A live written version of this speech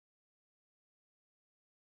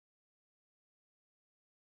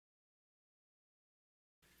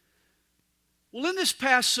Well, in this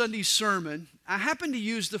past Sunday's sermon, I happened to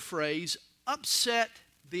use the phrase, upset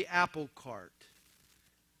the apple cart.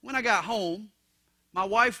 When I got home, my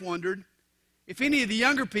wife wondered if any of the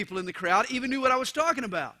younger people in the crowd even knew what I was talking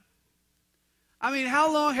about. I mean,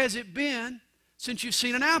 how long has it been since you've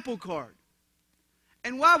seen an apple cart?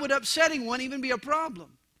 And why would upsetting one even be a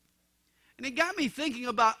problem? And it got me thinking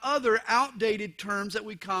about other outdated terms that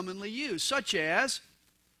we commonly use, such as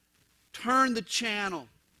turn the channel.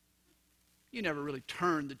 You never really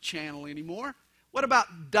turn the channel anymore. What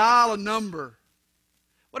about dial a number?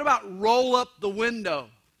 What about roll up the window?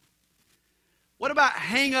 What about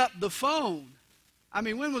hang up the phone? I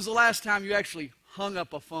mean, when was the last time you actually hung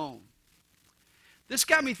up a phone? This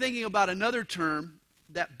got me thinking about another term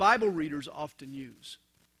that Bible readers often use,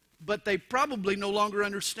 but they probably no longer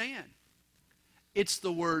understand. It's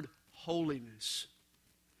the word holiness.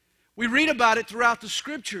 We read about it throughout the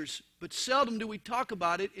Scriptures, but seldom do we talk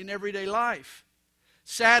about it in everyday life.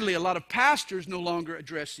 Sadly, a lot of pastors no longer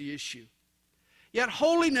address the issue. Yet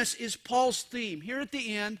holiness is Paul's theme here at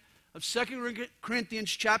the end of 2 Corinthians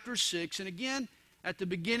chapter 6 and again at the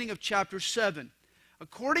beginning of chapter 7.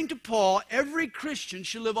 According to Paul, every Christian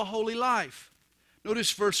should live a holy life.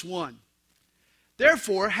 Notice verse 1.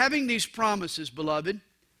 Therefore, having these promises, beloved,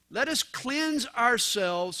 let us cleanse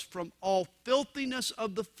ourselves from all filthiness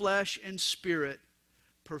of the flesh and spirit,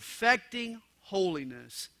 perfecting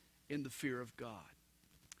holiness in the fear of God.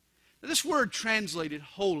 Now, this word translated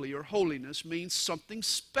holy or holiness means something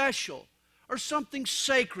special or something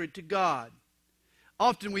sacred to God.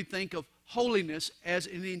 Often we think of holiness as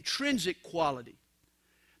an intrinsic quality,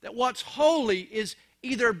 that what's holy is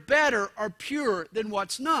either better or purer than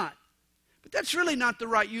what's not. But that's really not the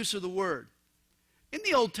right use of the word. In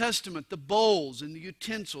the Old Testament, the bowls and the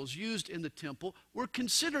utensils used in the temple were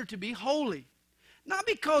considered to be holy, not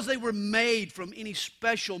because they were made from any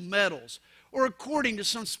special metals or according to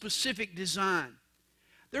some specific design.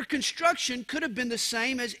 Their construction could have been the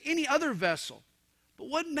same as any other vessel. But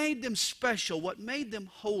what made them special, what made them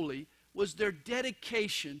holy, was their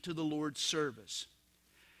dedication to the Lord's service.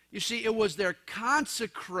 You see, it was their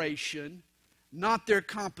consecration, not their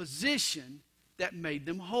composition, that made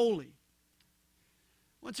them holy.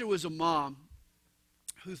 Once there was a mom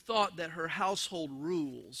who thought that her household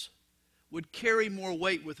rules would carry more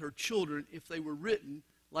weight with her children if they were written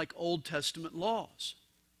like Old Testament laws.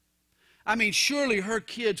 I mean, surely her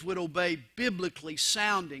kids would obey biblically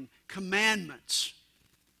sounding commandments.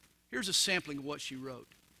 Here's a sampling of what she wrote.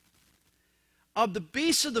 Of the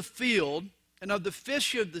beasts of the field and of the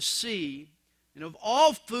fish of the sea and of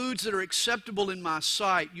all foods that are acceptable in my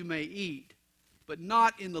sight you may eat, but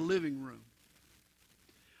not in the living room.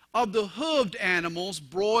 Of the hooved animals,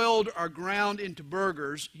 broiled or ground into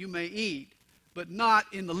burgers, you may eat, but not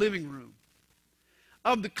in the living room.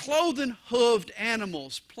 Of the cloven hooved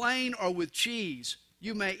animals, plain or with cheese,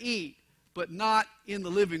 you may eat, but not in the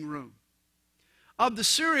living room. Of the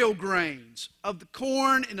cereal grains, of the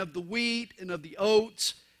corn and of the wheat and of the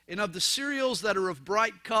oats, and of the cereals that are of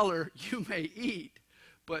bright color, you may eat,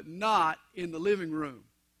 but not in the living room.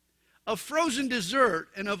 Of frozen dessert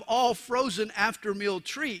and of all frozen after-meal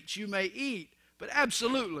treats you may eat, but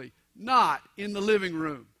absolutely not in the living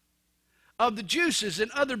room. Of the juices and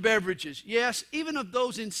other beverages, yes, even of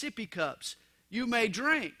those in sippy cups, you may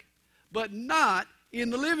drink, but not in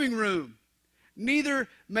the living room. Neither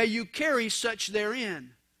may you carry such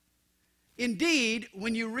therein. Indeed,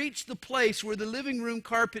 when you reach the place where the living room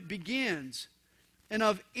carpet begins, and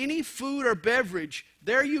of any food or beverage,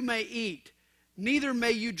 there you may eat, neither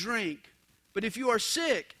may you drink. But if you are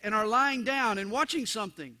sick and are lying down and watching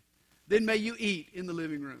something, then may you eat in the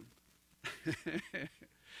living room.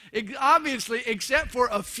 Obviously, except for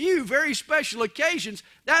a few very special occasions,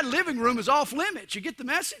 that living room is off limits. You get the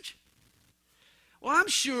message? Well, I'm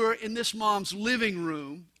sure in this mom's living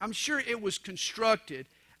room, I'm sure it was constructed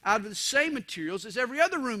out of the same materials as every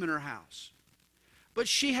other room in her house. But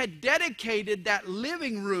she had dedicated that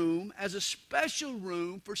living room as a special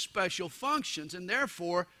room for special functions, and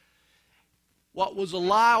therefore, what was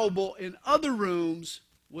allowable in other rooms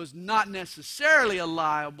was not necessarily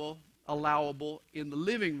allowable in the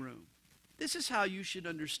living room. This is how you should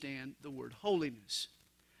understand the word holiness.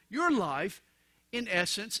 Your life, in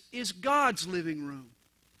essence, is God's living room.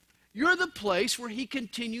 You're the place where He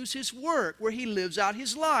continues His work, where He lives out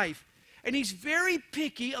His life. And He's very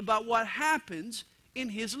picky about what happens in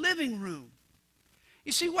His living room.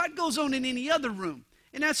 You see, what goes on in any other room?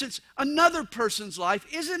 In essence, another person's life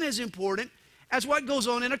isn't as important as what goes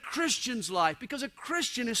on in a Christian's life, because a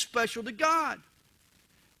Christian is special to God.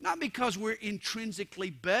 Not because we're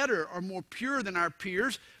intrinsically better or more pure than our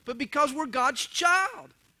peers, but because we're God's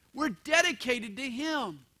child. We're dedicated to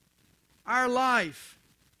Him. Our life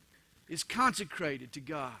is consecrated to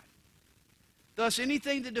God. Thus,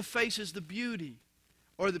 anything that defaces the beauty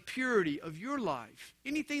or the purity of your life,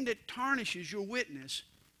 anything that tarnishes your witness,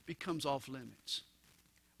 becomes off limits.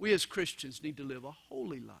 We as Christians need to live a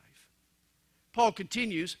holy life. Paul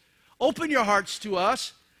continues, open your hearts to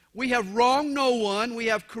us. We have wronged no one. We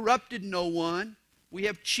have corrupted no one. We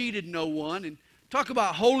have cheated no one. And talk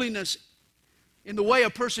about holiness in the way a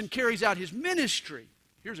person carries out his ministry.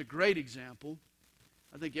 Here's a great example.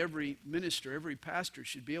 I think every minister, every pastor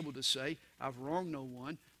should be able to say, I've wronged no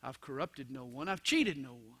one, I've corrupted no one, I've cheated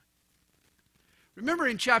no one. Remember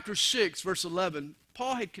in chapter 6, verse 11,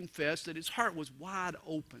 Paul had confessed that his heart was wide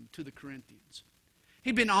open to the Corinthians.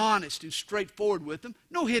 He'd been honest and straightforward with them,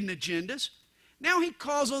 no hidden agendas. Now he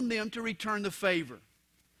calls on them to return the favor.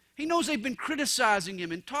 He knows they've been criticizing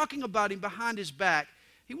him and talking about him behind his back.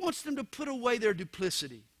 He wants them to put away their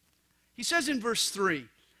duplicity. He says in verse 3,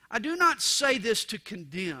 I do not say this to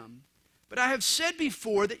condemn, but I have said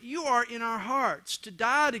before that you are in our hearts to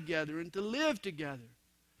die together and to live together.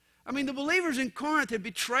 I mean, the believers in Corinth had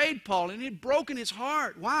betrayed Paul and he had broken his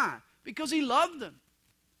heart. Why? Because he loved them.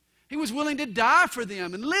 He was willing to die for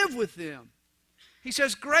them and live with them. He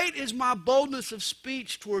says, great is my boldness of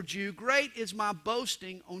speech towards you. Great is my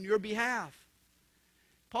boasting on your behalf.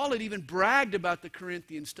 Paul had even bragged about the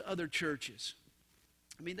Corinthians to other churches.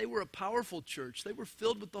 I mean, they were a powerful church. They were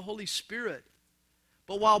filled with the Holy Spirit.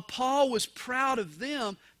 But while Paul was proud of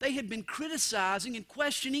them, they had been criticizing and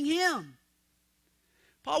questioning him.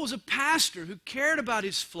 Paul was a pastor who cared about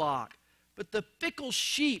his flock, but the fickle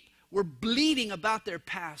sheep were bleating about their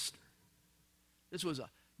pastor. This was a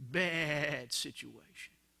bad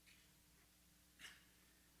situation.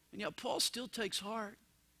 And yet Paul still takes heart.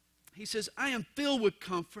 He says, I am filled with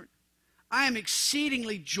comfort. I am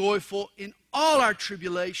exceedingly joyful in all our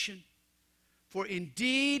tribulation. For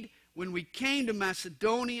indeed, when we came to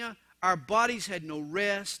Macedonia, our bodies had no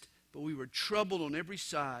rest, but we were troubled on every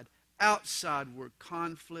side. Outside were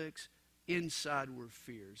conflicts, inside were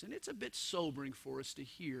fears. And it's a bit sobering for us to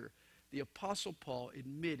hear the Apostle Paul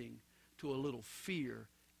admitting to a little fear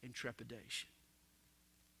and trepidation.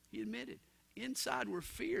 He admitted, inside were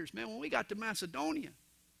fears. Man, when we got to Macedonia,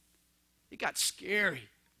 it got scary.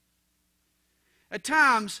 At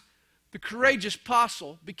times, the courageous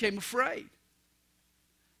apostle became afraid.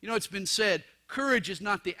 You know, it's been said, courage is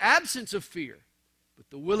not the absence of fear, but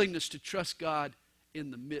the willingness to trust God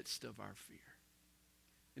in the midst of our fear.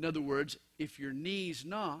 In other words, if your knees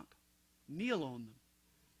knock, kneel on them.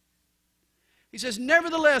 He says,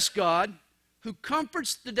 nevertheless, God, who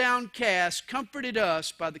comforts the downcast, comforted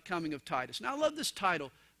us by the coming of Titus. Now, I love this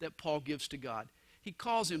title that Paul gives to God. He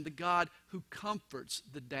calls him the God who comforts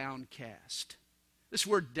the downcast. This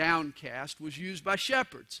word downcast was used by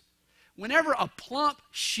shepherds. Whenever a plump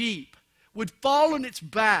sheep would fall on its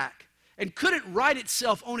back and couldn't right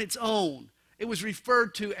itself on its own, it was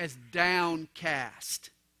referred to as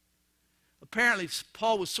downcast. Apparently,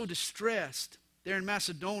 Paul was so distressed there in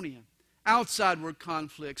Macedonia. Outside were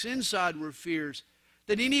conflicts, inside were fears,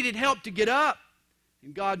 that he needed help to get up.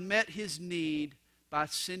 And God met his need by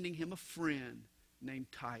sending him a friend named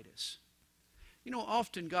Titus. You know,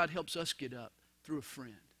 often God helps us get up through a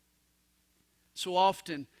friend. So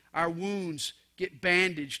often our wounds get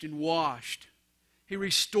bandaged and washed. He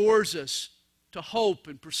restores us to hope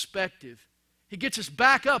and perspective. He gets us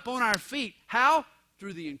back up on our feet. How?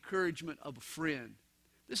 Through the encouragement of a friend.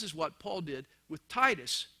 This is what Paul did with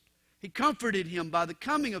Titus. He comforted him by the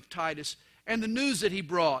coming of Titus and the news that he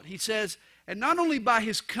brought. He says, and not only by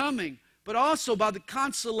his coming, but also by the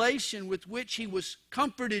consolation with which he was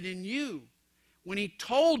comforted in you, when he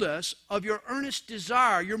told us of your earnest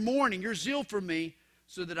desire, your mourning, your zeal for me,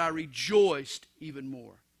 so that I rejoiced even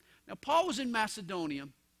more. Now, Paul was in Macedonia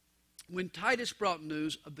when Titus brought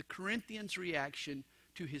news of the Corinthians' reaction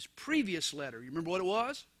to his previous letter. You remember what it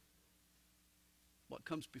was? What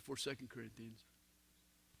comes before 2 Corinthians?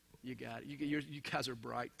 You got it. You guys are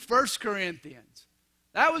bright. 1 Corinthians.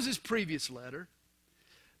 That was his previous letter.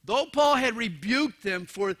 Though Paul had rebuked them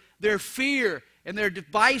for their fear and their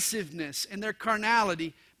divisiveness and their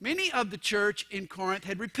carnality, many of the church in Corinth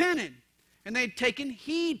had repented, and they had taken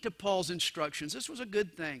heed to Paul's instructions. This was a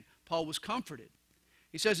good thing. Paul was comforted.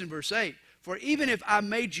 He says in verse 8, for even if I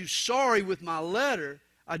made you sorry with my letter,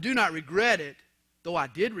 I do not regret it, though I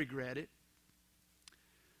did regret it.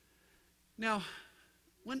 Now,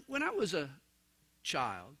 when I was a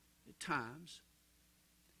child, at times,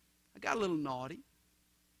 I got a little naughty.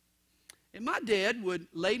 And my dad would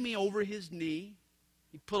lay me over his knee.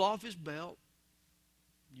 He'd pull off his belt.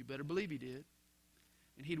 You better believe he did.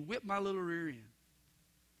 And he'd whip my little rear end.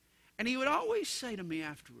 And he would always say to me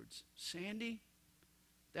afterwards, Sandy,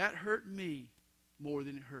 that hurt me more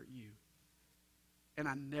than it hurt you. And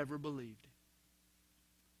I never believed it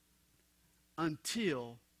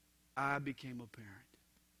until I became a parent.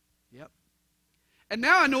 Yep. And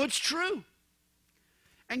now I know it's true.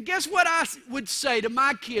 And guess what I would say to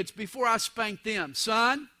my kids before I spanked them?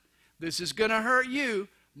 Son, this is going to hurt you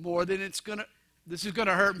more than this is going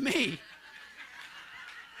to hurt me.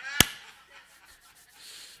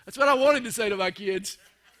 That's what I wanted to say to my kids.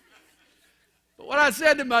 But what I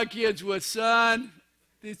said to my kids was, son,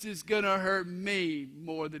 this is going to hurt me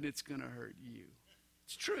more than it's going to hurt you.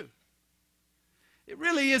 It's true. It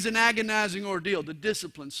really is an agonizing ordeal to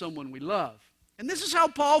discipline someone we love. And this is how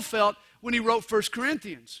Paul felt when he wrote 1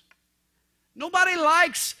 Corinthians. Nobody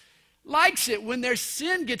likes it when their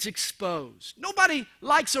sin gets exposed. Nobody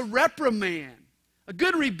likes a reprimand. A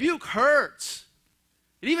good rebuke hurts.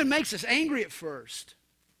 It even makes us angry at first.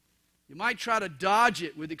 You might try to dodge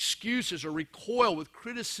it with excuses or recoil with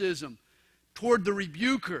criticism toward the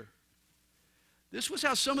rebuker. This was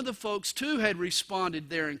how some of the folks, too, had responded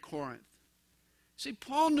there in Corinth. See,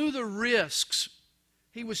 Paul knew the risks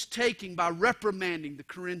he was taking by reprimanding the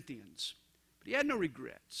Corinthians, but he had no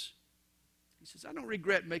regrets. He says, I don't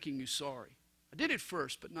regret making you sorry. I did it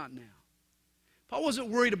first, but not now. Paul wasn't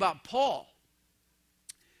worried about Paul.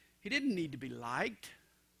 He didn't need to be liked.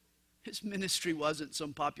 His ministry wasn't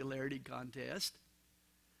some popularity contest.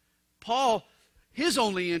 Paul, his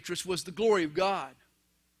only interest was the glory of God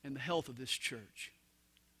and the health of this church.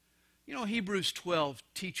 You know, Hebrews 12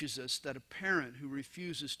 teaches us that a parent who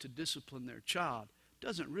refuses to discipline their child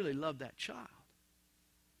doesn't really love that child.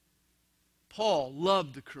 Paul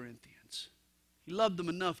loved the Corinthians. He loved them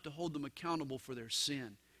enough to hold them accountable for their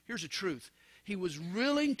sin. Here's the truth. He was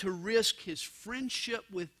willing to risk his friendship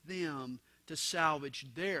with them to salvage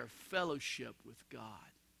their fellowship with God.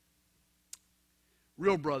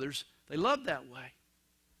 Real brothers, they love that way.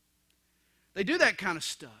 They do that kind of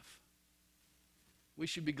stuff. We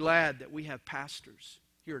should be glad that we have pastors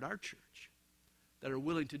here at our church that are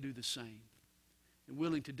willing to do the same and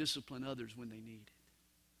willing to discipline others when they need it.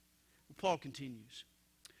 Well, Paul continues.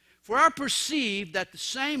 For I perceive that the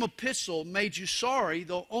same epistle made you sorry,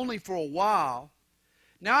 though only for a while.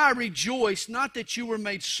 Now I rejoice, not that you were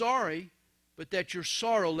made sorry, but that your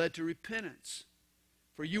sorrow led to repentance.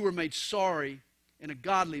 For you were made sorry in a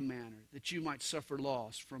godly manner, that you might suffer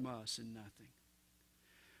loss from us in nothing.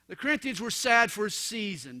 The Corinthians were sad for a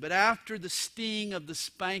season, but after the sting of the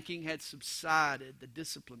spanking had subsided, the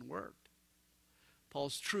discipline worked.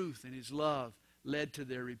 Paul's truth and his love led to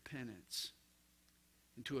their repentance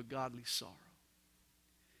and to a godly sorrow.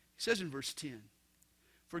 He says in verse 10,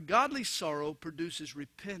 for godly sorrow produces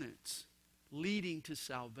repentance, leading to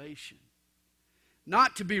salvation,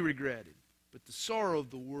 not to be regretted, but the sorrow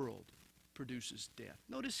of the world produces death.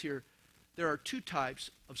 Notice here, there are two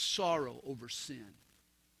types of sorrow over sin.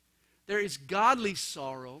 There is godly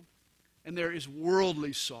sorrow, and there is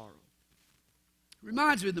worldly sorrow.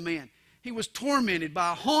 Reminds me of the man. He was tormented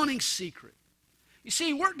by a haunting secret. You see,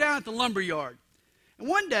 he worked down at the lumber yard. And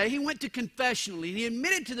one day he went to confessional, and he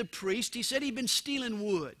admitted to the priest, he said he'd been stealing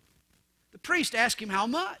wood. The priest asked him how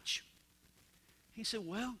much. He said,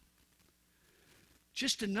 well,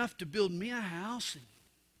 just enough to build me a house, and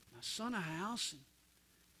my son a house, and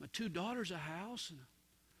my two daughters a house, and a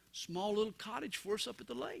small little cottage for us up at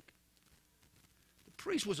the lake. The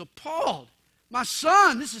priest was appalled. My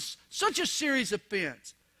son, this is such a serious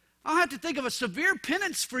offense. I'll have to think of a severe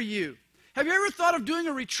penance for you. Have you ever thought of doing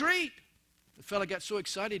a retreat? The fellow got so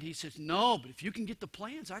excited, he says, no, but if you can get the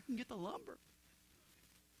plans, I can get the lumber.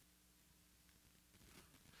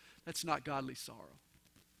 That's not godly sorrow.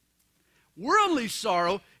 Worldly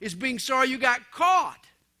sorrow is being sorry you got caught.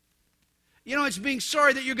 You know, it's being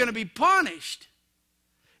sorry that you're going to be punished.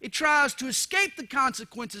 It tries to escape the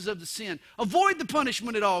consequences of the sin, avoid the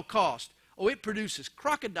punishment at all cost. Oh, it produces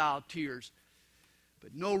crocodile tears,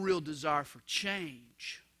 but no real desire for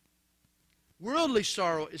change. Worldly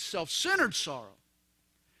sorrow is self-centered sorrow.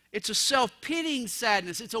 It's a self-pitying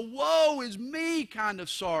sadness. It's a woe is me kind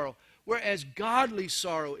of sorrow. Whereas godly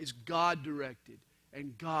sorrow is God-directed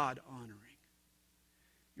and God-honoring.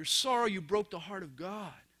 You're sorry you broke the heart of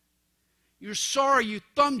God. You're sorry you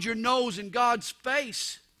thumbed your nose in God's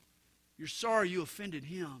face. You're sorry you offended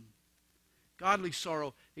Him. Godly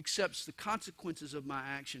sorrow accepts the consequences of my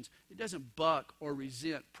actions. It doesn't buck or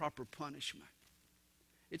resent proper punishment.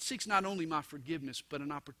 It seeks not only my forgiveness, but an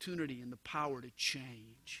opportunity and the power to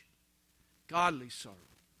change. Godly sorrow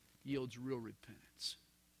yields real repentance.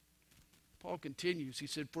 Paul continues, he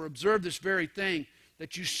said, for observe this very thing,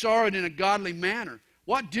 that you sorrowed in a godly manner.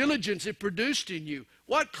 what diligence it produced in you,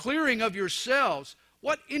 what clearing of yourselves,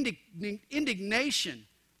 what indignation,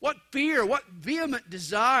 what fear, what vehement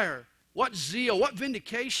desire, what zeal, what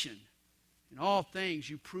vindication. In all things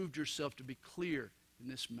you proved yourself to be clear in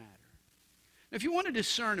this matter. Now, if you want to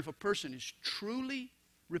discern if a person is truly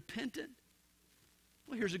repentant,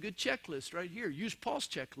 well, here's a good checklist right here. Use Paul's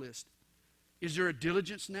checklist. Is there a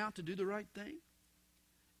diligence now to do the right thing?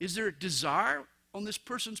 Is there a desire on this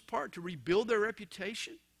person's part to rebuild their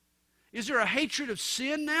reputation? Is there a hatred of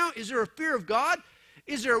sin now? Is there a fear of God?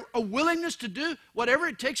 Is there a willingness to do whatever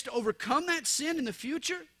it takes to overcome that sin in the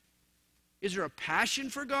future? Is there a passion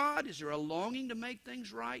for God? Is there a longing to make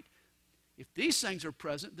things right? If these things are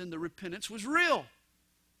present, then the repentance was real.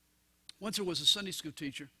 Once there was a Sunday school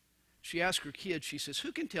teacher. She asked her kid, she says,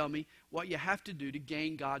 who can tell me what you have to do to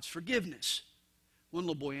gain God's forgiveness? One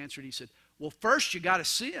little boy answered, he said, well, first you got to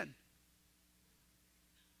sin.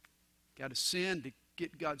 Got to sin to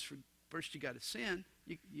get God's forgiveness. First you got to sin.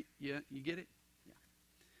 You get it? Yeah.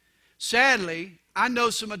 Sadly, I know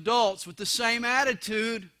some adults with the same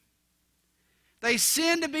attitude. They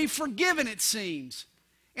sin to be forgiven, it seems.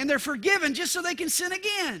 And they're forgiven just so they can sin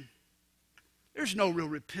again. There's no real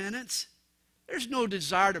repentance. There's no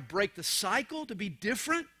desire to break the cycle, to be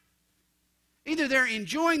different. Either they're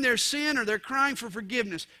enjoying their sin or they're crying for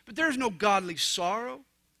forgiveness. But there's no godly sorrow.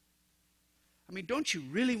 I mean, don't you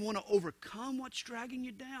really want to overcome what's dragging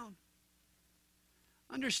you down?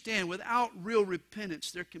 Understand, without real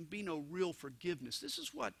repentance, there can be no real forgiveness. This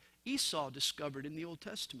is what Esau discovered in the Old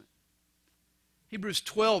Testament. Hebrews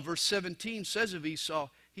 12, verse 17 says of Esau,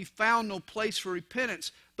 he found no place for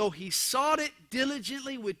repentance, though he sought it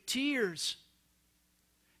diligently with tears.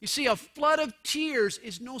 You see, a flood of tears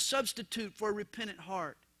is no substitute for a repentant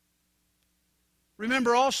heart.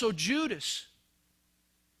 Remember also Judas.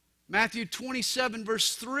 Matthew 27,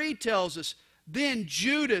 verse 3 tells us, then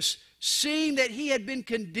Judas, seeing that he had been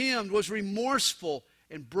condemned, was remorseful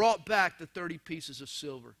and brought back the 30 pieces of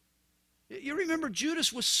silver. You remember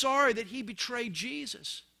Judas was sorry that he betrayed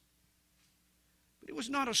Jesus. But it was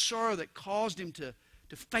not a sorrow that caused him to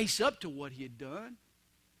face up to what he had done,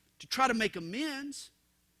 to try to make amends.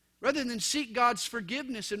 Rather than seek God's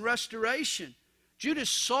forgiveness and restoration, Judas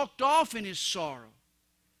sulked off in his sorrow.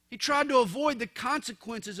 He tried to avoid the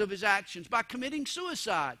consequences of his actions by committing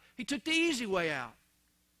suicide. He took the easy way out.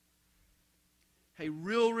 Hey,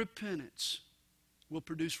 real repentance will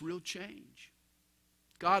produce real change.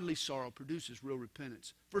 Godly sorrow produces real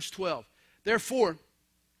repentance. Verse 12, therefore,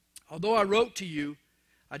 although I wrote to you,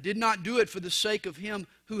 I did not do it for the sake of him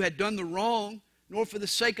who had done the wrong, nor for the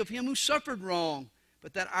sake of him who suffered wrong,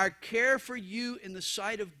 but that our care for you in the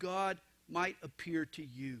sight of God might appear to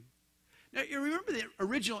you. Now, you remember the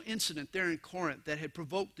original incident there in Corinth that had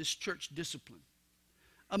provoked this church discipline.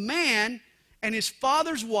 A man and his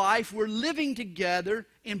father's wife were living together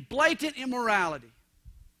in blatant immorality.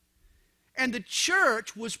 And the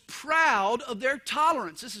church was proud of their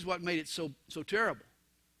tolerance. This is what made it so terrible.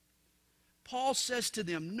 Paul says to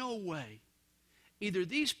them, no way. Either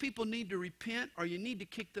these people need to repent or you need to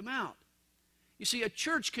kick them out. You see, a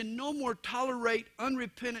church can no more tolerate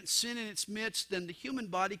unrepentant sin in its midst than the human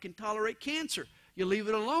body can tolerate cancer. You leave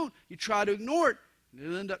it alone, you try to ignore it, and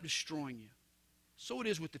it'll end up destroying you. So it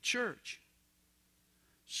is with the church.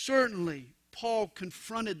 Certainly, Paul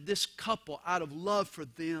confronted this couple out of love for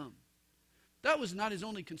them. That was not his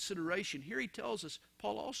only consideration. Here he tells us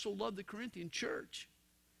Paul also loved the Corinthian church.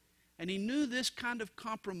 And he knew this kind of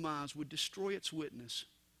compromise would destroy its witness.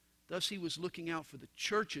 Thus, he was looking out for the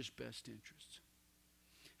church's best interests.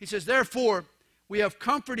 He says, therefore, we have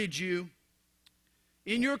comforted you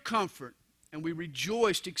in your comfort, and we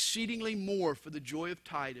rejoiced exceedingly more for the joy of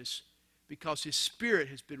Titus, because his spirit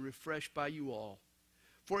has been refreshed by you all.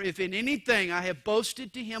 For if in anything I have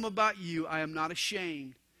boasted to him about you, I am not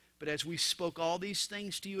ashamed. But as we spoke all these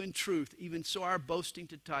things to you in truth, even so our boasting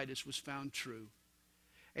to Titus was found true.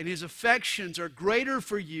 And his affections are greater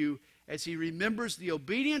for you as he remembers the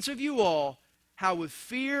obedience of you all, how with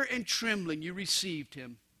fear and trembling you received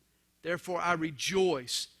him. Therefore I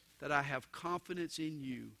rejoice that I have confidence in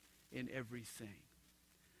you in everything.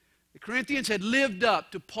 The Corinthians had lived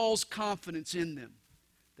up to Paul's confidence in them.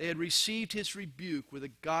 They had received his rebuke with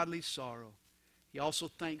a godly sorrow. He also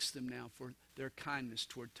thanks them now for their kindness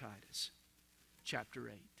toward Titus. Chapter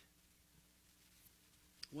 8.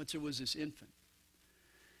 Once there was this infant.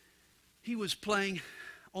 He was playing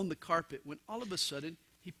on the carpet when all of a sudden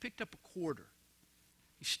he picked up a quarter.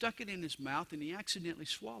 He stuck it in his mouth and he accidentally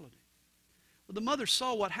swallowed it. Well, the mother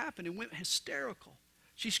saw what happened and went hysterical.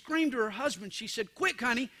 She screamed to her husband. She said, quick,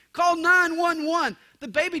 honey, call 911. The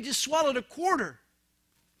baby just swallowed a quarter.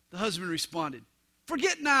 The husband responded,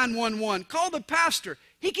 Forget 911. Call the pastor.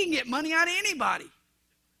 He can get money out of anybody.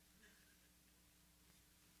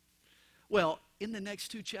 Well, in the next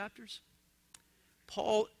 2 chapters,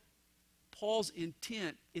 Paul's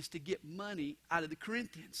intent is to get money out of the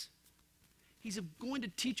Corinthians. He's going to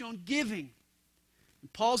teach on giving.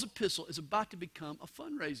 And Paul's epistle is about to become a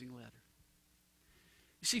fundraising letter.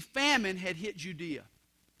 You see, famine had hit Judea.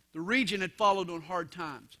 The region had followed on hard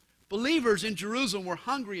times. Believers in Jerusalem were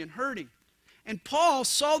hungry and hurting. And Paul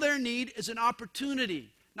saw their need as an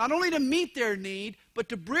opportunity, not only to meet their need, but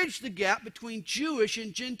to bridge the gap between Jewish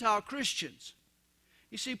and Gentile Christians.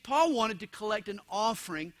 You see, Paul wanted to collect an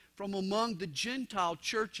offering from among the Gentile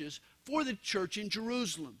churches for the church in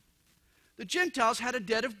Jerusalem. The Gentiles had a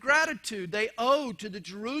debt of gratitude they owed to the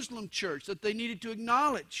Jerusalem church that they needed to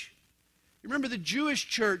acknowledge. Remember, the Jewish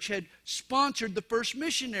church had sponsored the first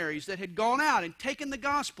missionaries that had gone out and taken the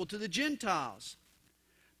gospel to the Gentiles.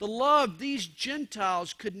 The love these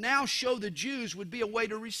Gentiles could now show the Jews would be a way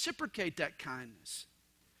to reciprocate that kindness.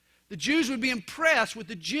 The Jews would be impressed with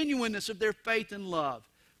the genuineness of their faith and love.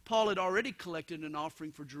 Paul had already collected an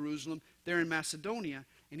offering for Jerusalem there in Macedonia,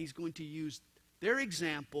 and he's going to use their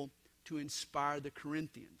example to inspire the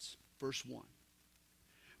Corinthians. Verse 1.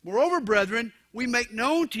 Moreover, brethren, we make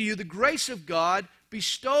known to you the grace of God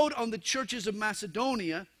bestowed on the churches of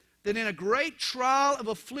Macedonia, that in a great trial of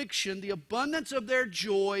affliction, the abundance of their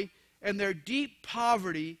joy and their deep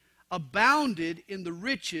poverty abounded in the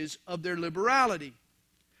riches of their liberality.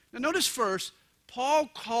 Now notice first,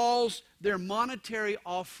 Paul calls their monetary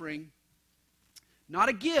offering not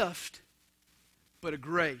a gift, but a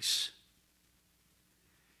grace.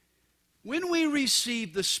 When we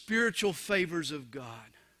receive the spiritual favors of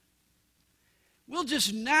God, we'll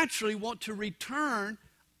just naturally want to return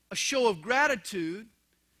a show of gratitude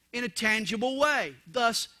in a tangible way.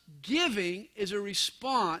 Thus, giving is a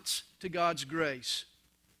response to God's grace.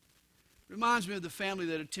 Reminds me of the family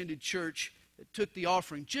that attended church that took the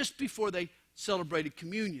offering just before they celebrated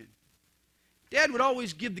communion. Dad would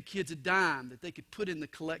always give the kids a dime that they could put in the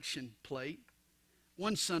collection plate.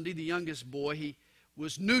 One Sunday, the youngest boy, he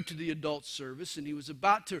was new to the adult service, and he was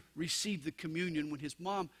about to receive the communion when his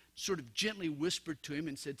mom sort of gently whispered to him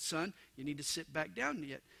and said, "Son, you need to sit back down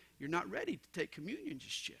yet. You're not ready to take communion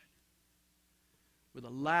just yet." With a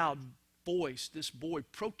loud voice, this boy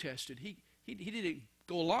protested. He didn't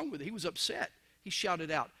go along with it. He was upset. He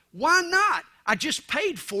shouted out, "Why not? I just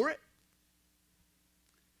paid for it."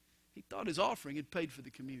 He thought his offering had paid for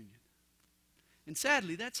the communion. And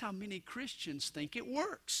sadly, that's how many Christians think it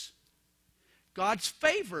works. God's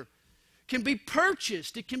favor can be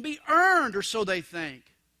purchased. It can be earned, or so they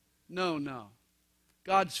think. No.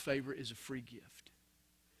 God's favor is a free gift.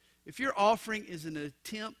 If your offering is an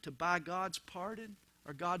attempt to buy God's pardon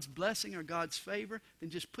or God's blessing or God's favor, then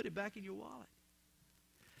just put it back in your wallet.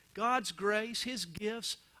 God's grace, His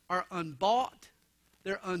gifts are unbought,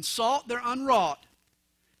 they're unsought, they're unwrought.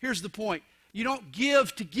 Here's the point. You don't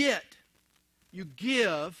give to get. You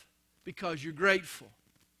give because you're grateful.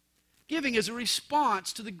 Giving is a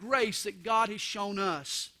response to the grace that God has shown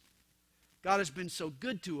us. God has been so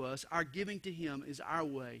good to us, our giving to Him is our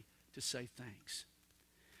way to say thanks.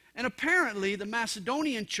 And apparently the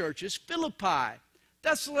Macedonian churches, Philippi,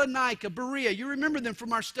 Thessalonica, Berea, you remember them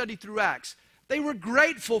from our study through Acts. They were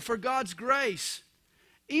grateful for God's grace.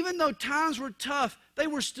 Even though times were tough, they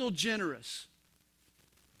were still generous.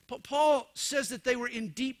 Paul says that they were in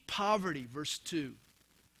deep poverty, verse 2.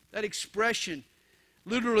 That expression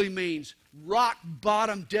literally means rock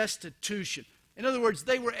bottom destitution. In other words,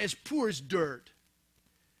 they were as poor as dirt.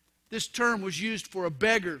 This term was used for a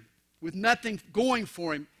beggar with nothing going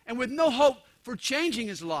for him and with no hope for changing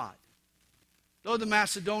his lot. Though the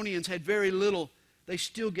Macedonians had very little, they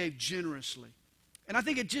still gave generously. And I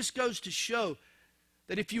think it just goes to show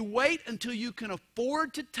that if you wait until you can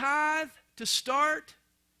afford to tithe to start,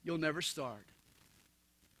 you'll never start.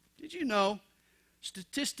 Did you know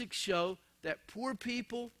statistics show that poor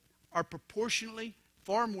people are proportionally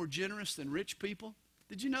far more generous than rich people?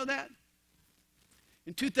 Did you know that?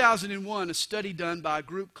 In 2001, a study done by a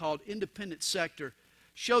group called Independent Sector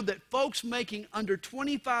showed that folks making under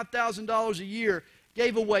 $25,000 a year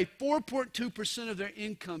gave away 4.2% of their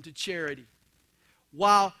income to charity,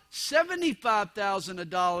 while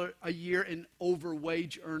 $75,000 a year and over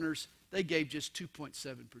wage earners, they gave just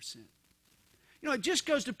 2.7%. You know, it just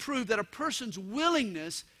goes to prove that a person's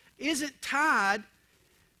willingness isn't tied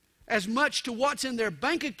as much to what's in their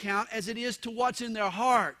bank account as it is to what's in their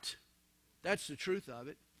heart. That's the truth of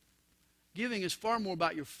it. Giving is far more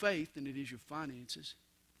about your faith than it is your finances.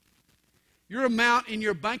 Your amount in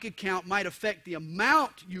your bank account might affect the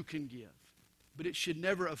amount you can give, but it should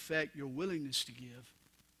never affect your willingness to give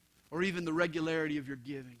or even the regularity of your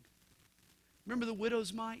giving. Remember the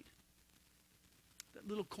widow's mite? That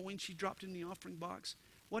little coin she dropped in the offering box?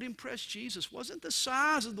 What impressed Jesus wasn't the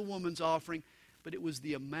size of the woman's offering, but it was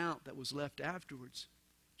the amount that was left afterwards.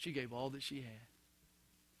 She gave all that she had.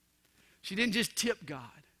 She didn't just tip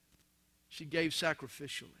God. She gave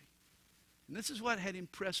sacrificially. And this is what had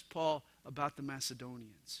impressed Paul about the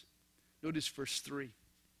Macedonians. Notice verse 3.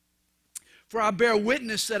 For I bear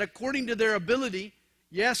witness that according to their ability,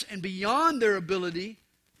 yes, and beyond their ability,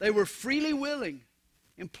 they were freely willing,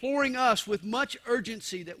 imploring us with much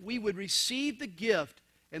urgency that we would receive the gift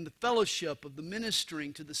and the fellowship of the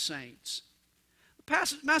ministering to the saints.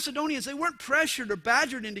 The Macedonians, they weren't pressured or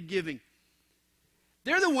badgered into giving.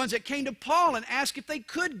 They're the ones that came to Paul and asked if they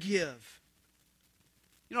could give.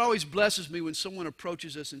 You know, it always blesses me when someone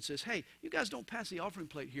approaches us and says, hey, you guys don't pass the offering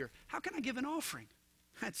plate here. How can I give an offering?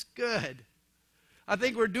 That's good. I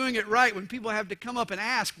think we're doing it right when people have to come up and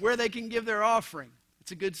ask where they can give their offering.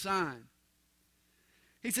 It's a good sign.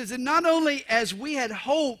 He says, and not only as we had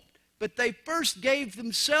hoped, but they first gave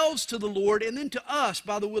themselves to the Lord and then to us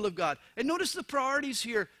by the will of God. And notice the priorities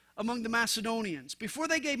here among the Macedonians. Before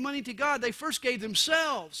they gave money to God, they first gave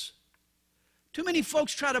themselves. Too many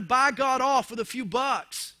folks try to buy God off with a few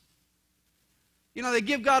bucks. You know, they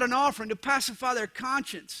give God an offering to pacify their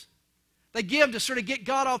conscience. They give to sort of get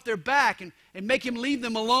God off their back and make him leave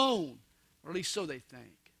them alone. Or at least so they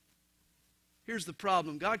think. Here's the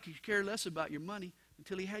problem. God could care less about your money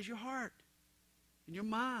until he has your heart and your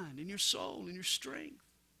mind and your soul and your strength.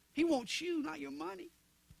 He wants you, not your money.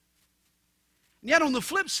 And yet on the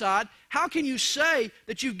flip side, how can you say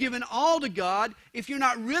that you've given all to God if you're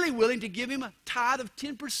not really willing to give him a tithe of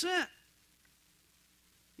 10%?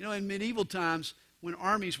 You know, in medieval times, when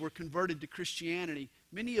armies were converted to Christianity,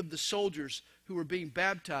 many of the soldiers who were being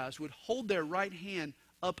baptized would hold their right hand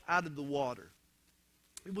up out of the water.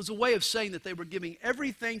 It was a way of saying that they were giving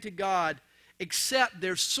everything to God except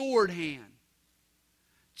their sword hand,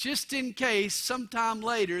 just in case sometime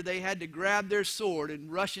later they had to grab their sword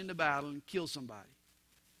and rush into battle and kill somebody.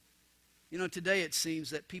 You know, today it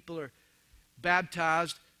seems that people are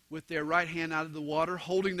baptized with their right hand out of the water,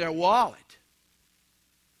 holding their wallet.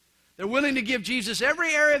 They're willing to give Jesus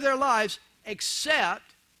every area of their lives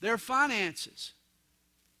except their finances.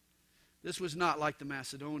 This was not like the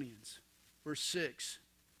Macedonians. Verse 6.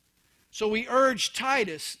 So we urge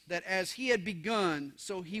Titus that as he had begun,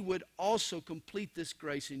 so he would also complete this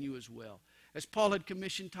grace in you as well. As Paul had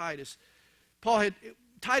commissioned Titus,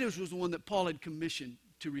 Titus was the one that Paul had commissioned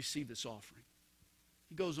to receive this offering.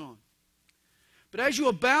 He goes on. But as you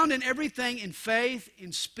abound in everything, in faith,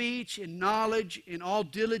 in speech, in knowledge, in all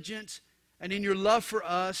diligence, and in your love for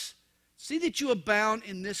us, see that you abound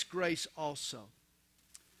in this grace also.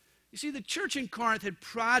 You see, the church in Corinth had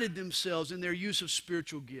prided themselves in their use of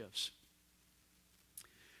spiritual gifts.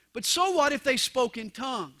 But so what if they spoke in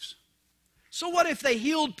tongues? So what if they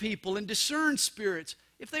healed people and discerned spirits,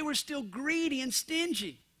 if they were still greedy and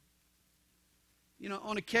stingy? You know,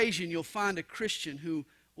 on occasion you'll find a Christian who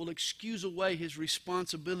will excuse away his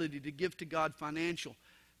responsibility to give to God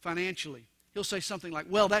financially. He'll say something like,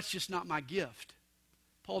 well, that's just not my gift.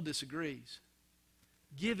 Paul disagrees.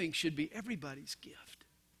 Giving should be everybody's gift.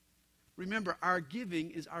 Remember, our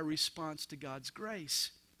giving is our response to God's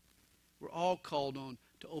grace. We're all called on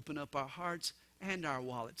to open up our hearts and our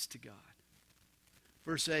wallets to God.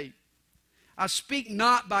 Verse 8, I speak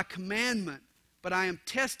not by commandment, but I am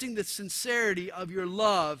testing the sincerity of your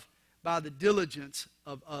love by the diligence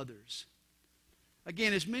of others.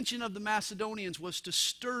 Again, his mention of the Macedonians was to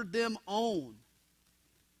stir them on.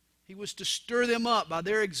 He was to stir them up by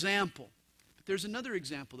their example. But there's another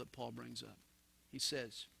example that Paul brings up. He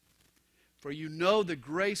says, for you know the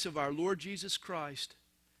grace of our Lord Jesus Christ,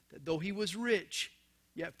 that though he was rich,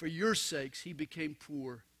 yet for your sakes he became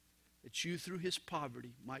poor, that you through his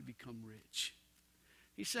poverty might become rich.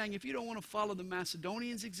 He's saying if you don't want to follow the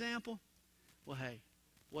Macedonians' example, well, hey,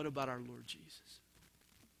 what about our Lord Jesus?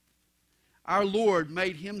 Our Lord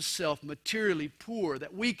made himself materially poor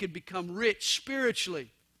that we could become rich spiritually.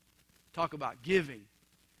 Talk about giving.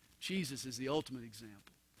 Jesus is the ultimate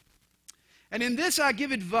example. And in this I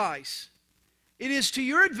give advice. It is to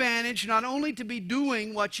your advantage not only to be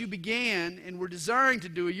doing what you began and were desiring to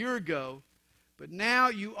do a year ago, but now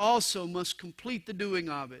you also must complete the doing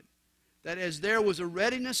of it, that as there was a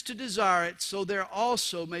readiness to desire it, so there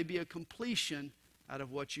also may be a completion out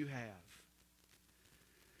of what you have.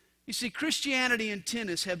 You see, Christianity and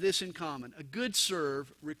tennis have this in common. A good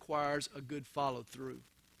serve requires a good follow-through.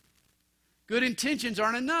 Good intentions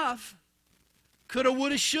aren't enough. Coulda,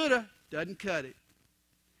 woulda, shoulda doesn't cut it.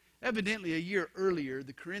 Evidently, a year earlier,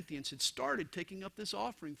 the Corinthians had started taking up this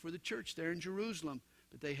offering for the church there in Jerusalem,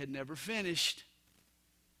 but they had never finished.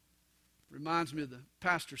 Reminds me of the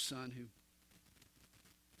pastor's son who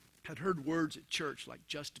had heard words at church like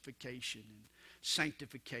justification and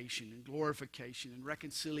sanctification and glorification and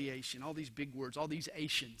reconciliation, all these big words, all these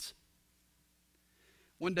Asians.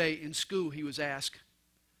 One day in school he was asked,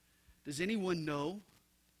 does anyone know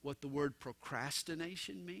what the word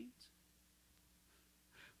procrastination means?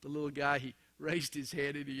 The little guy, he raised his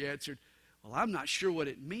head and he answered, well, I'm not sure what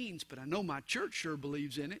it means, but I know my church sure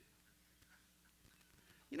believes in it.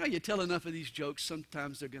 You know, you tell enough of these jokes,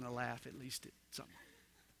 sometimes they're going to laugh at least at something.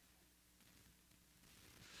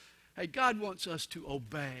 Hey, God wants us to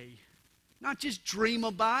obey. Not just dream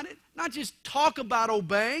about it, not just talk about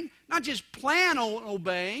obeying, not just plan on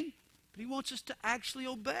obeying, but He wants us to actually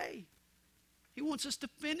obey. He wants us to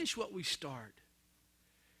finish what we start.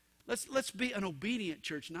 Let's be an obedient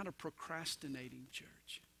church, not a procrastinating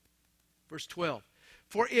church. Verse 12.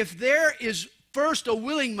 For if there is first a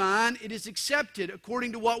willing mind, it is accepted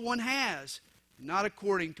according to what one has, not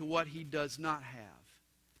according to what he does not have.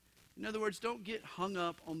 In other words, don't get hung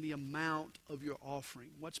up on the amount of your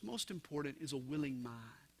offering. What's most important is a willing mind,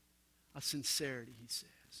 a sincerity, he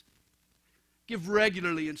says. Give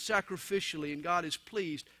regularly and sacrificially, and God is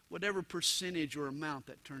pleased, whatever percentage or amount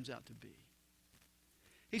that turns out to be.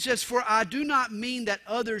 He says, for I do not mean that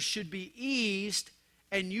others should be eased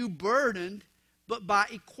and you burdened, but by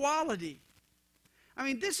equality. I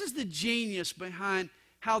mean, this is the genius behind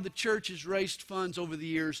how the church has raised funds over the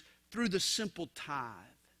years through the simple tithe.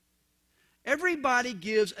 Everybody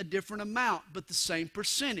gives a different amount, but the same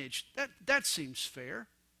percentage. That seems fair.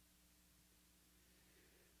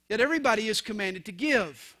 Yet everybody is commanded to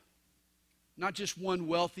give, not just one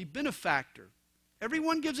wealthy benefactor.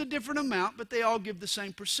 Everyone gives a different amount, but they all give the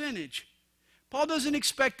same percentage. Paul doesn't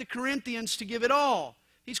expect the Corinthians to give it all.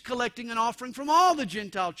 He's collecting an offering from all the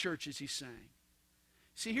Gentile churches, he's saying.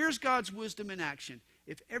 See, here's God's wisdom in action.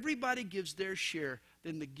 If everybody gives their share,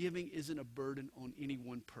 then the giving isn't a burden on any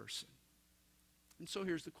one person. And so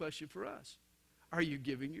here's the question for us. Are you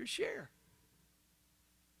giving your share?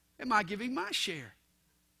 Am I giving my share?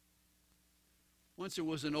 Once there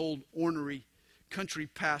was an old ornery country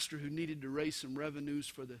pastor who needed to raise some revenues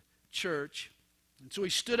for the church. And so he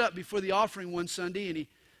stood up before the offering one Sunday and he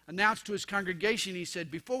announced to his congregation, he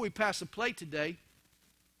said, before we pass the plate today,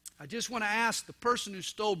 I just want to ask the person who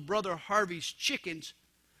stole Brother Harvey's chickens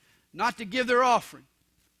not to give their offering.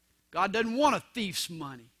 God doesn't want a thief's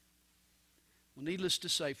money. Well, needless to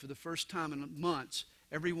say, for the first time in months,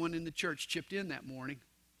 everyone in the church chipped in that morning.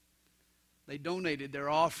 They donated their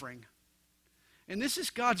offering. And this is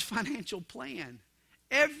God's financial plan.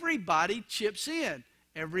 Everybody chips in.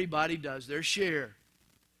 Everybody does their share.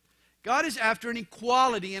 God is after an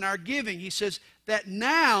equality in our giving. He says that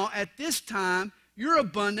now, at this time, your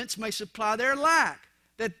abundance may supply their lack,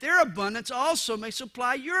 that their abundance also may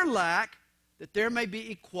supply your lack, that there may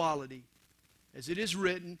be equality. As it is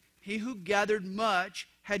written, he who gathered much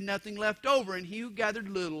had nothing left over, and he who gathered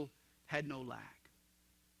little had no lack.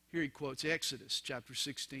 Here he quotes Exodus chapter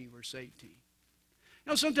 16, verse 18. You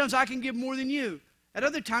know, sometimes I can give more than you. At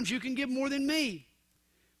other times you can give more than me.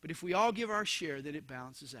 But if we all give our share, then it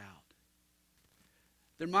balances out.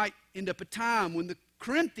 There might end up a time when the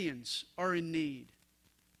Corinthians are in need.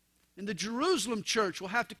 And the Jerusalem church will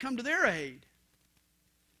have to come to their aid.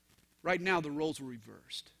 Right now the roles are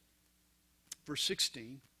reversed. Verse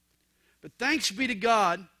 16. But thanks be to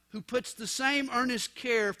God who puts the same earnest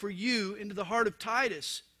care for you into the heart of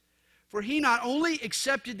Titus. For he not only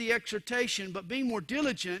accepted the exhortation, but being more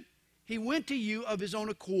diligent, he went to you of his own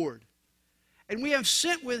accord. And we have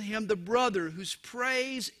sent with him the brother whose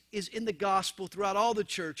praise is in the gospel throughout all the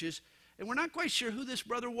churches. And we're not quite sure who this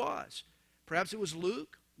brother was. Perhaps it was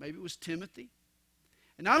Luke. Maybe it was Timothy.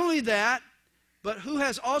 And not only that, but who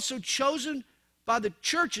has also chosen by the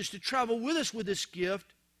churches to travel with us with this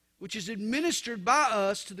gift, which is administered by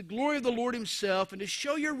us to the glory of the Lord himself, and to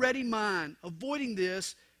show your ready mind, avoiding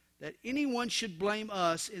this, that anyone should blame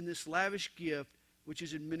us in this lavish gift which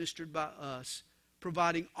is administered by us,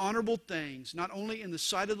 providing honorable things, not only in the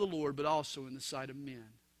sight of the Lord, but also in the sight of men.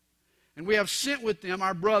 And we have sent with them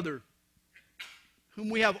our brother,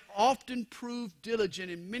 whom we have often proved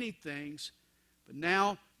diligent in many things, but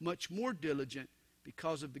now much more diligent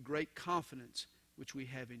because of the great confidence which we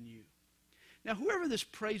have in you. Now, whoever this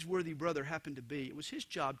praiseworthy brother happened to be, it was his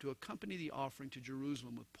job to accompany the offering to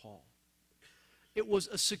Jerusalem with Paul. It was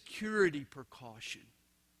a security precaution.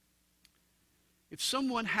 If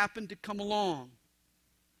someone happened to come along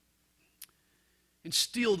and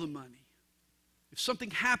steal the money, if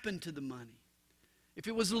something happened to the money, if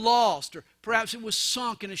it was lost, or perhaps it was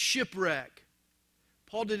sunk in a shipwreck.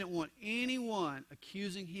 Paul didn't want anyone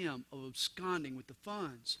accusing him of absconding with the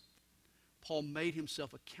funds. Paul made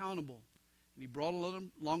himself accountable, and he brought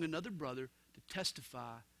along another brother to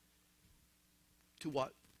testify to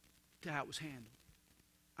how it was handled.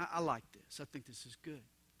 I like this. I think this is good.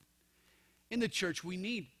 In the church, we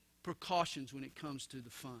need precautions when it comes to the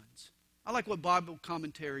funds. I like what Bible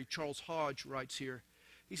commentary Charles Hodge writes here.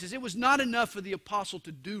 He says, it was not enough for the apostle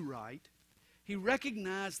to do right. He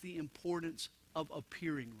recognized the importance of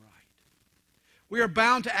appearing right. We are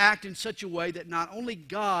bound to act in such a way that not only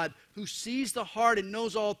God, who sees the heart and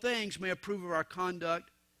knows all things, may approve of our conduct,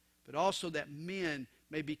 but also that men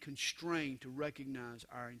may be constrained to recognize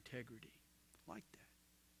our integrity. I like that.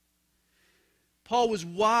 Paul was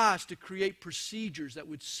wise to create procedures that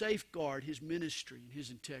would safeguard his ministry and his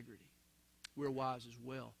integrity. We're wise as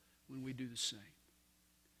well when we do the same.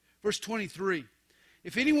 Verse 23,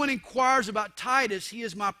 if anyone inquires about Titus, he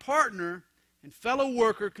is my partner and fellow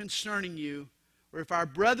worker concerning you, or if our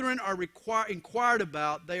brethren are inquired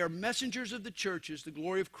about, they are messengers of the churches, the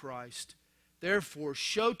glory of Christ. Therefore,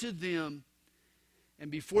 show to them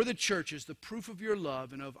and before the churches the proof of your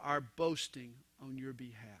love and of our boasting on your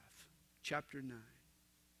behalf. Chapter 9.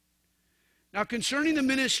 Now concerning the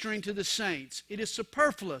ministering to the saints, it is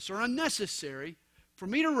superfluous or unnecessary for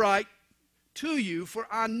me to write to you, for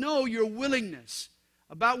I know your willingness,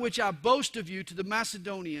 about which I boast of you to the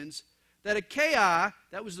Macedonians, that Achaia,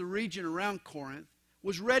 that was the region around Corinth,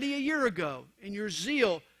 was ready a year ago, and your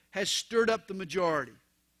zeal has stirred up the majority.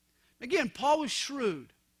 Again, Paul was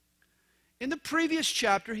shrewd. In the previous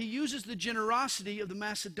chapter, he uses the generosity of the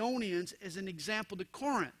Macedonians as an example to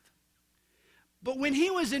Corinth. But when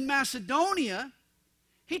he was in Macedonia,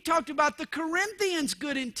 he talked about the Corinthians'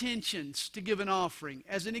 good intentions to give an offering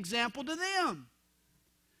as an example to them.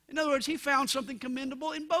 In other words, he found something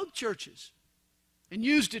commendable in both churches and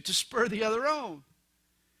used it to spur the other on.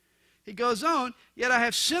 He goes on, yet I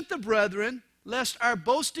have sent the brethren, lest our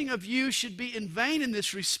boasting of you should be in vain in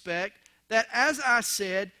this respect, that as I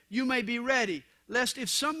said, you may be ready, lest if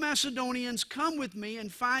some Macedonians come with me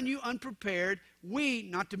and find you unprepared, we,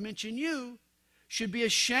 not to mention you, should be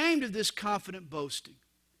ashamed of this confident boasting.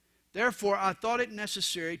 Therefore, I thought it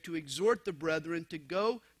necessary to exhort the brethren to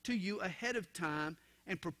go to you ahead of time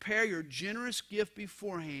and prepare your generous gift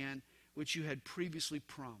beforehand, which you had previously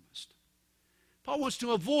promised. Paul wants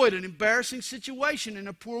to avoid an embarrassing situation and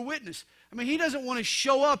a poor witness. I mean, he doesn't want to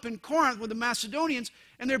show up in Corinth with the Macedonians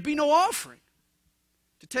and there be no offering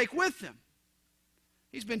to take with them.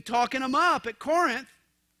 He's been talking them up at Corinth.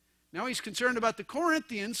 Now he's concerned about the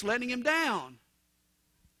Corinthians letting him down.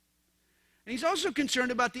 And he's also concerned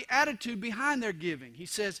about the attitude behind their giving. He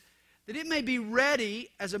says that it may be ready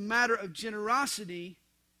as a matter of generosity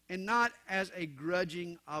and not as a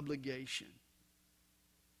grudging obligation.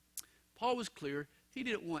 Paul was clear. He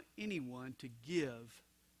didn't want anyone to give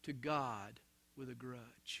to God with a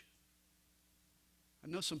grudge. I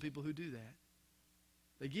know some people who do that.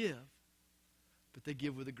 They give, but they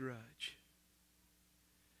give with a grudge.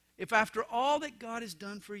 If after all that God has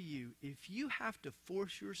done for you, if you have to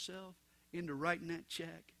force yourself into writing that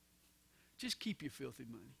check, just keep your filthy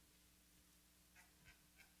money.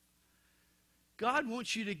 God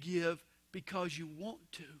wants you to give because you want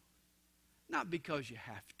to, not because you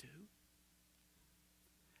have to.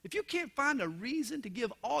 If you can't find a reason to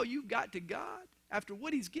give all you've got to God after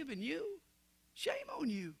what He's given you, shame on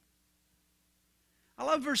you. I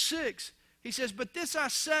love verse 6. He says, but this I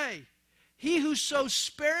say, he who sows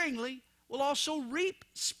sparingly will also reap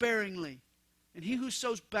sparingly. And he who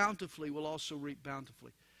sows bountifully will also reap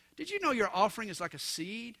bountifully. Did you know your offering is like a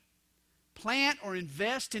seed? Plant or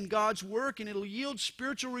invest in God's work and it'll yield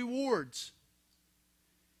spiritual rewards.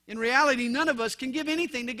 In reality, none of us can give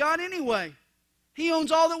anything to God anyway. He owns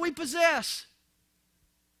all that we possess.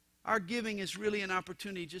 Our giving is really an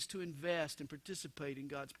opportunity just to invest and participate in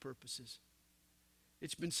God's purposes.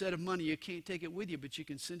 It's been said of money, you can't take it with you, but you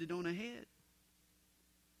can send it on ahead.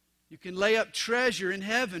 You can lay up treasure in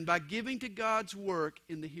heaven by giving to God's work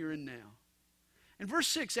in the here and now. And verse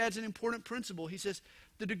 6 adds an important principle. He says,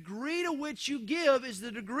 the degree to which you give is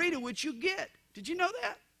the degree to which you get. Did you know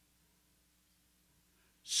that?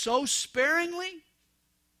 Sow sparingly,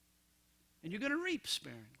 and you're going to reap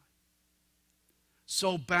sparingly.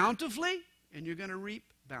 Sow bountifully, and you're going to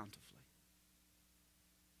reap bountifully.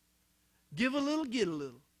 Give a little, get a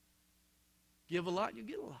little. Give a lot, you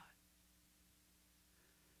get a lot.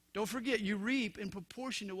 Don't forget, you reap in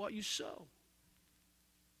proportion to what you sow.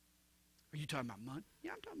 Are you talking about money?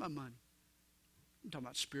 Yeah, I'm talking about money. I'm talking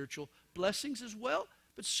about spiritual blessings as well,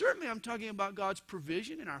 but certainly I'm talking about God's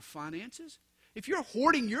provision in our finances. if you're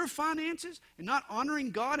hoarding your finances and not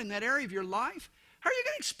honoring God in that area of your life, how are you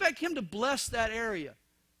going to expect Him to bless that area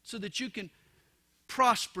so that you can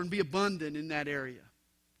prosper and be abundant in that area?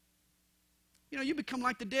 You know, you become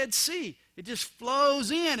like the Dead Sea. It just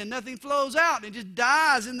flows in and nothing flows out. And it just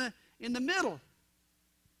dies in the middle.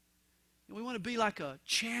 And we want to be like a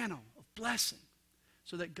channel of blessing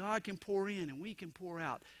so that God can pour in and we can pour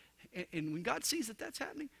out. And when God sees that that's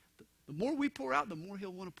happening, the more we pour out, the more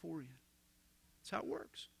He'll want to pour in. That's how it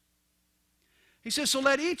works. He says, so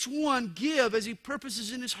let each one give as he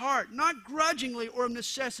purposes in his heart, not grudgingly or of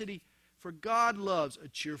necessity, for God loves a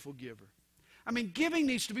cheerful giver. I mean, giving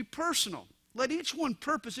needs to be personal. Let each one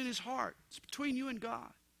purpose in his heart. It's between you and God.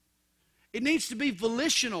 It needs to be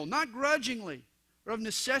volitional, not grudgingly or of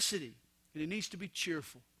necessity. And it needs to be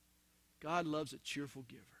cheerful. God loves a cheerful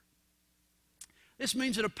giver. This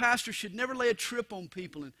means that a pastor should never lay a trip on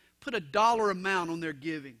people and put a dollar amount on their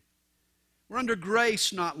giving. We're under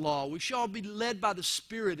grace, not law. We shall be led by the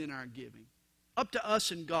Spirit in our giving. Up to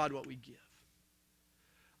us and God what we give.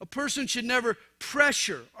 A person should never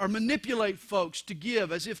pressure or manipulate folks to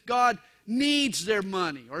give as if God needs their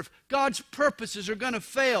money or if God's purposes are going to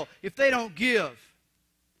fail if they don't give.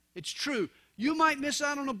 It's true. You might miss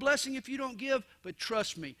out on a blessing if you don't give, but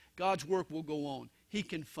trust me, God's work will go on. He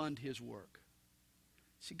can fund His work.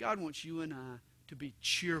 See, God wants you and I to be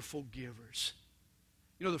cheerful givers.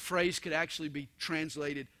 You know, the phrase could actually be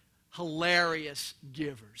translated, hilarious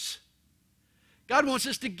givers. God wants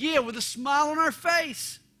us to give with a smile on our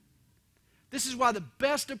face. This is why the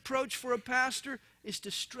best approach for a pastor is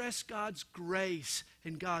to stress God's grace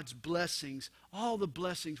and God's blessings, all the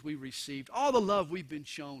blessings we received, all the love we've been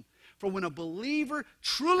shown. For when a believer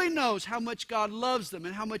truly knows how much God loves them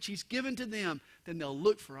and how much He's given to them, then they'll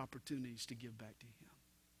look for opportunities to give back to Him.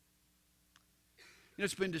 You know,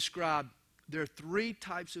 it's been described, there are three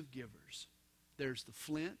types of givers. There's the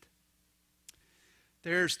flint,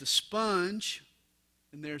 there's the sponge,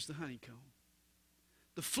 and there's the honeycomb.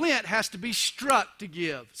 The flint has to be struck to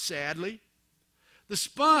give, sadly. The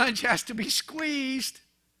sponge has to be squeezed,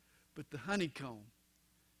 but the honeycomb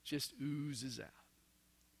just oozes out.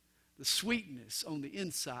 The sweetness on the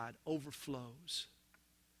inside overflows.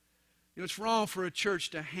 You know, it's wrong for a church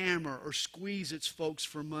to hammer or squeeze its folks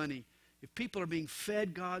for money. If people are being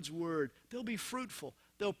fed God's word, they'll be fruitful.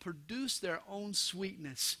 They'll produce their own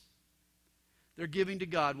sweetness. Their giving to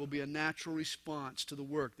God will be a natural response to the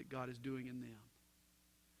work that God is doing in them.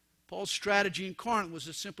 Paul's strategy in Corinth was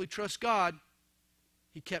to simply trust God.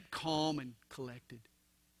 He kept calm and collected.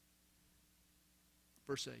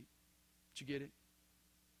 Verse 8. Did you get it?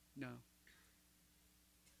 No.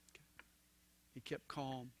 Okay. He kept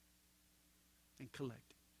calm and collected.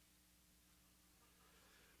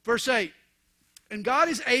 Verse 8, and God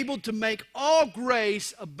is able to make all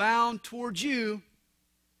grace abound towards you,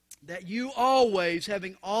 that you always,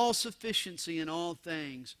 having all sufficiency in all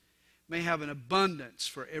things, may have an abundance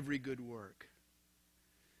for every good work.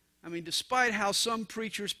 I mean, despite how some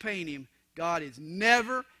preachers paint Him, God is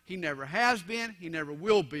never, He never has been, He never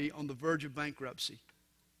will be on the verge of bankruptcy.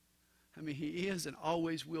 I mean, He is and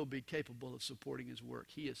always will be capable of supporting His work.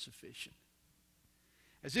 He is sufficient.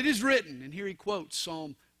 As it is written, and here he quotes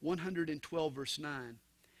Psalm 112, verse 9.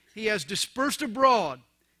 He has dispersed abroad.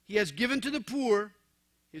 He has given to the poor.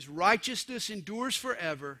 His righteousness endures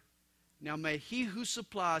forever. Now may He who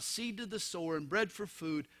supplies seed to the sower and bread for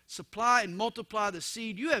food supply and multiply the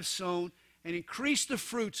seed you have sown and increase the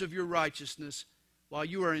fruits of your righteousness, while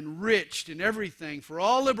you are enriched in everything for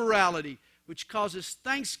all liberality, which causes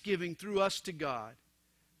thanksgiving through us to God.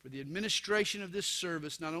 For the administration of this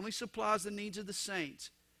service not only supplies the needs of the saints,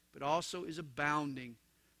 but also is abounding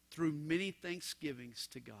through many thanksgivings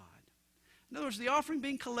to God. In other words, the offering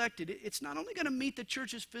being collected, it's not only going to meet the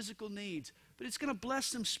church's physical needs, but it's going to bless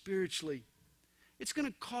them spiritually. It's going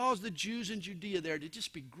to cause the Jews in Judea there to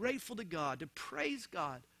just be grateful to God, to praise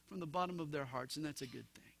God from the bottom of their hearts, and that's a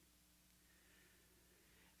good thing.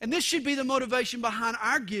 And this should be the motivation behind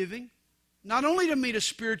our giving, not only to meet a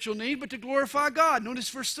spiritual need, but to glorify God. Notice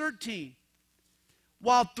verse 13.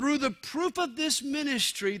 While through the proof of this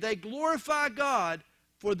ministry they glorify God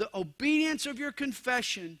for the obedience of your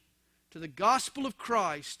confession to the gospel of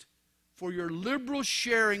Christ, for your liberal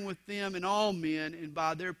sharing with them and all men, and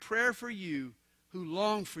by their prayer for you who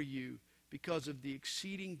long for you because of the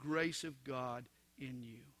exceeding grace of God in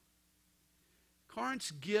you.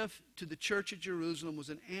 Corinth's gift to the church at Jerusalem was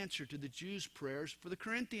an answer to the Jews' prayers for the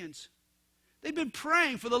Corinthians. They'd been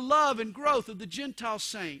praying for the love and growth of the Gentile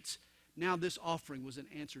saints. Now this offering was an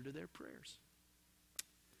answer to their prayers.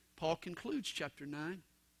 Paul concludes chapter 9.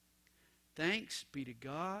 Thanks be to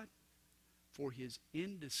God, for his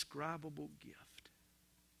indescribable gift.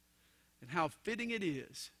 And how fitting it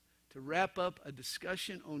is to wrap up a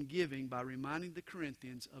discussion on giving by reminding the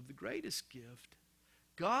Corinthians of the greatest gift,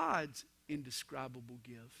 God's indescribable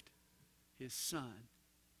gift, his Son,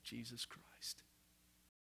 Jesus Christ.